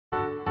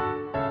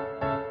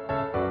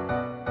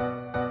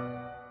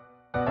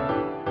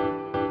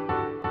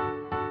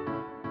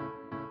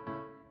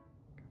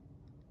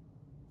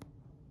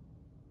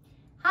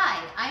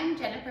I'm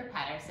Jennifer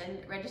Paterson,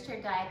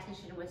 registered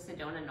dietitian with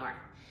Sedona North.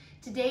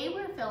 Today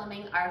we're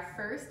filming our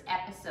first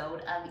episode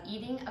of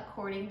Eating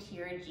According to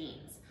Your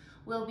Genes.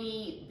 We'll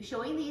be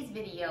showing these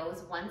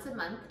videos once a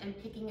month and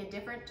picking a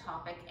different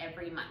topic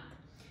every month.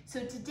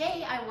 So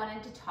today I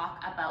wanted to talk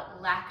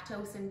about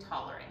lactose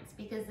intolerance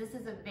because this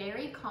is a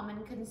very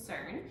common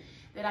concern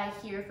that I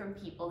hear from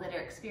people that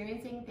are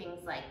experiencing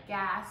things like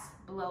gas,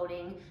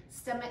 bloating,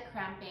 stomach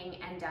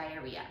cramping, and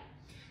diarrhea.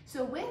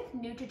 So with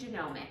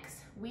nutrigenomics,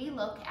 we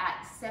look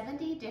at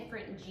 70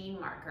 different gene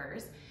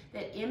markers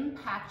that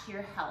impact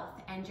your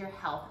health and your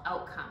health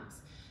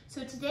outcomes.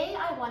 So today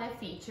I want to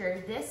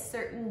feature this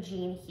certain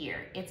gene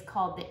here. It's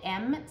called the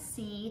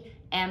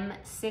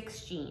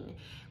MCM6 gene,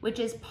 which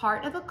is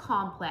part of a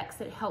complex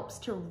that helps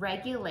to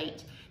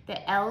regulate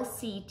the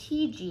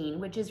LCT gene,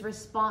 which is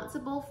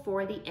responsible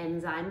for the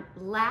enzyme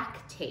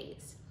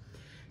lactase.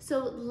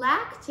 So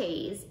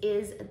lactase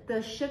is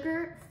the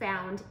sugar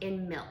found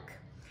in milk.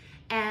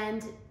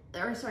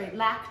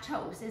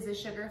 Lactose is a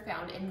sugar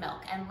found in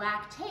milk, and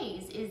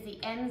lactase is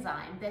the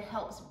enzyme that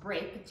helps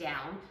break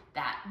down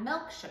that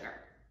milk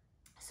sugar.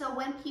 So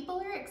when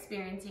people are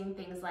experiencing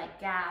things like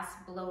gas,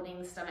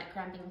 bloating, stomach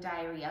cramping,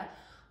 diarrhea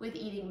with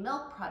eating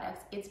milk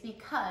products, it's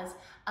because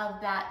of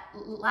that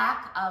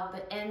lack of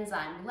the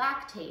enzyme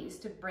lactase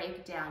to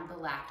break down the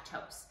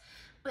lactose.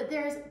 But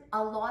there's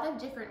a lot of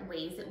different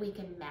ways that we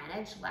can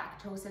manage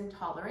lactose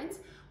intolerance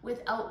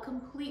without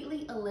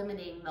completely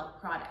eliminating milk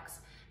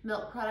products.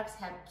 Milk products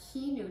have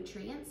key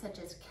nutrients such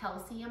as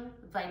calcium,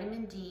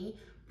 vitamin D,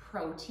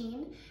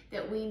 protein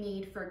that we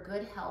need for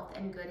good health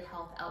and good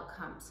health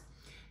outcomes.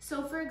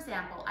 So for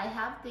example, I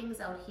have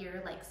things out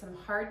here like some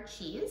hard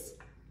cheese.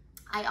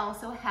 I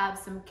also have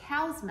some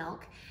cow's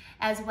milk,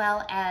 as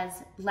well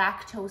as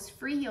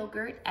lactose-free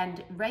yogurt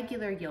and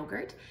regular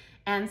yogurt,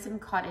 and some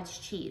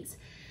cottage cheese.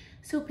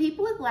 So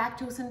people with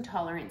lactose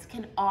intolerance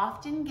can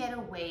often get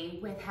away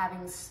with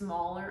having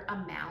smaller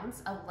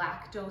amounts of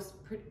lactose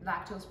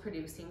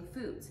producing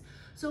foods.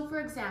 So for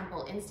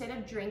example, instead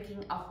of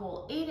drinking a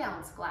whole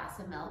 8-ounce glass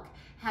of milk,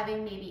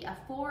 having maybe a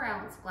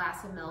 4-ounce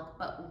glass of milk,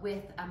 but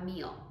with a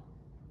meal.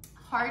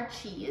 Hard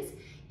cheese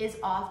is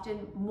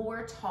often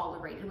more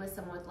tolerated with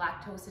someone with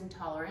lactose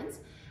intolerance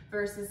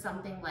versus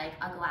something like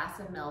a glass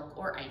of milk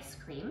or ice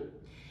cream.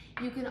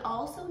 You can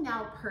also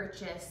now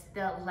purchase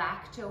the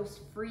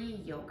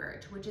lactose-free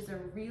yogurt, which is a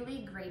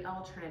really great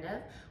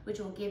alternative, which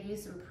will give you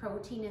some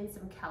protein and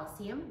some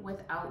calcium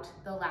without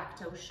the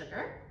lactose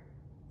sugar.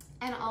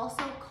 And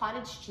also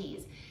cottage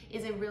cheese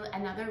is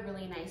another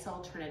really nice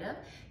alternative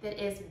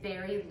that is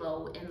very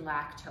low in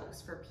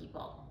lactose for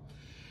people.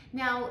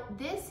 Now,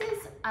 this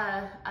is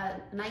a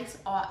nice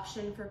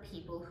option for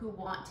people who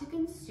want to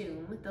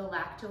consume the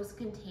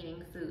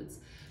lactose-containing foods.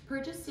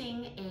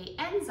 Purchasing an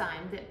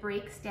enzyme that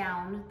breaks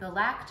down the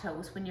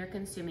lactose when you're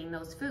consuming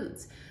those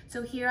foods.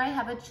 So here I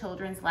have a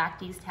children's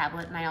lactase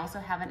tablet, and I also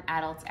have an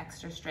adult's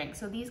extra strength.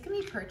 So these can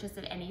be purchased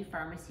at any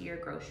pharmacy or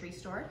grocery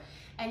store,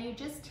 and you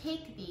just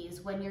take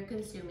these when you're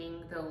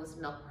consuming those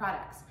milk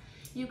products.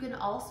 You can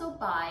also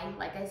buy,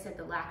 like I said,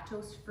 the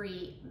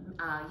lactose-free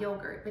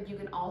yogurt, but you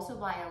can also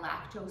buy a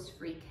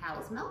lactose-free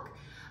cow's milk.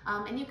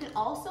 And you can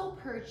also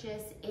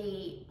purchase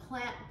a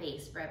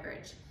plant-based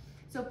beverage.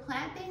 So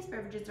plant-based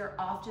beverages are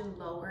often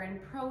lower in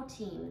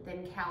protein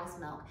than cow's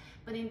milk,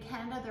 but in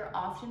Canada, they're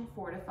often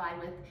fortified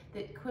with the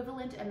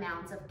equivalent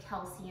amounts of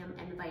calcium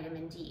and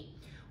vitamin D.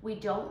 We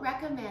don't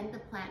recommend the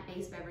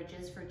plant-based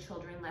beverages for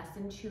children less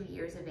than 2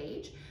 years of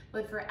age,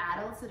 but for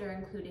adults that are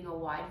including a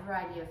wide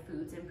variety of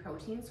foods and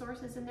protein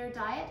sources in their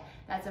diet,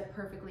 that's a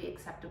perfectly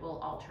acceptable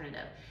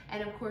alternative.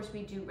 And of course,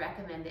 we do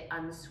recommend the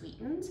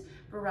unsweetened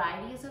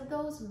varieties of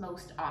those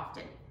most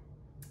often.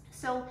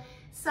 So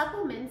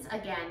supplements,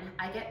 again,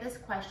 I get this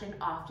question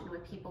often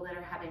with people that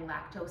are having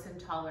lactose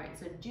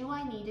intolerance. So do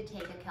I need to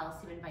take a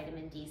calcium and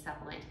vitamin D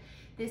supplement?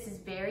 This is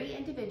very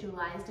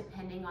individualized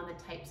depending on the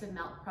types of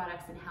milk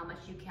products and how much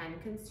you can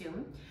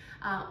consume.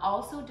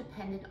 Also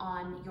dependent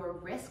on your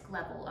risk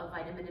level of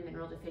vitamin and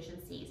mineral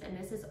deficiencies. And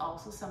this is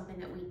also something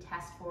that we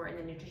test for in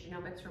the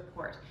nutrigenomics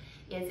report,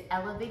 is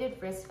elevated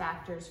risk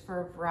factors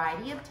for a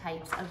variety of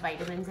types of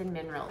vitamins and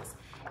minerals.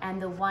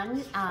 And the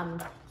one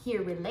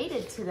here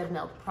related to the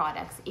milk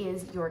products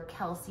is your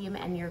calcium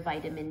and your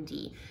vitamin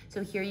D.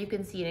 So here you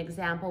can see an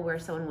example where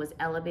someone was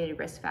elevated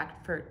risk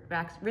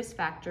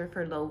factor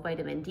for low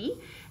vitamin D,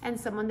 and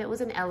someone that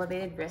was an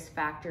elevated risk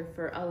factor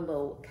for a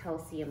low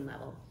calcium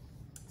level.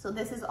 So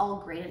this is all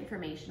great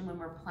information when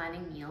we're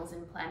planning meals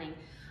and planning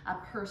a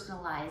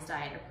personalized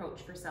diet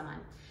approach for someone.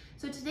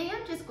 So today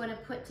I'm just going to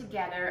put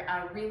together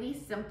a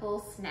really simple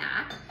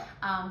snack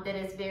that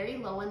is very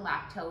low in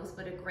lactose,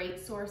 but a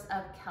great source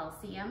of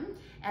calcium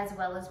as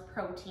well as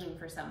protein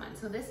for someone.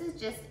 So this is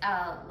just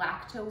a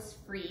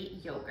lactose-free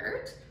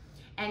yogurt,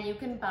 and you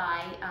can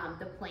buy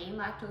the plain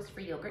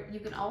lactose-free yogurt. You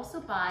can also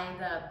buy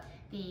the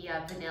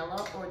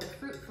vanilla or the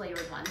fruit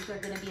flavored ones. They're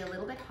going to be a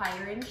little bit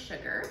higher in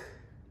sugar.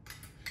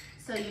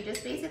 So you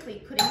just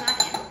basically putting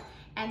that in,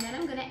 And then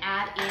I'm gonna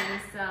add in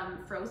some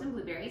frozen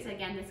blueberries.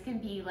 Again, this can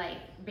be like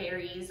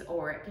berries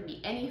or it can be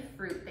any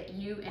fruit that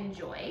you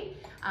enjoy.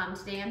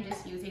 Today I'm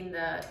just using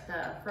the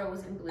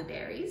frozen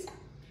blueberries.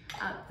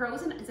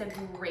 Frozen is a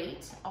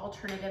great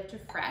alternative to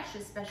fresh,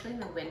 especially in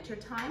the winter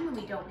time when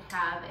we don't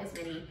have as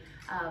many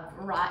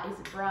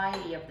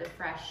variety of the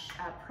fresh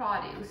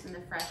produce and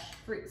the fresh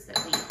fruits that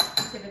we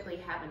typically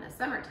have in the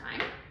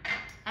summertime.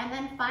 And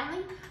then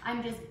finally,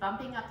 I'm just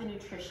bumping up the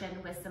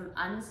nutrition with some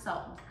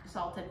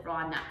unsalted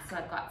raw nuts. So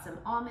I've got some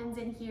almonds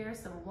in here,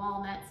 some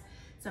walnuts,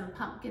 some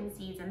pumpkin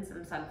seeds, and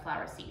some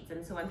sunflower seeds.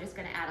 And so I'm just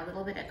gonna add a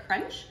little bit of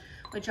crunch,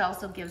 which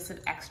also gives some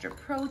extra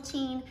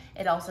protein.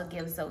 It also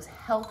gives those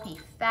healthy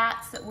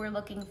fats that we're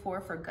looking for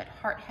good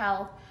heart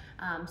health.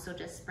 So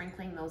just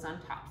sprinkling those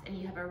on top. And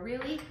you have a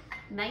really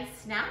nice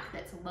snack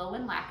that's low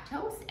in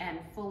lactose and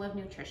full of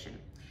nutrition.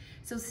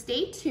 So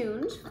stay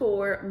tuned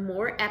for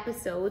more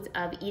episodes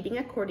of Eating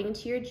According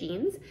to Your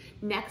Genes.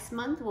 Next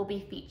month, we'll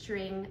be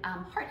featuring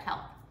heart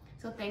health.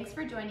 So thanks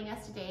for joining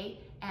us today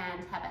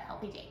and have a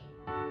healthy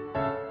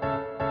day.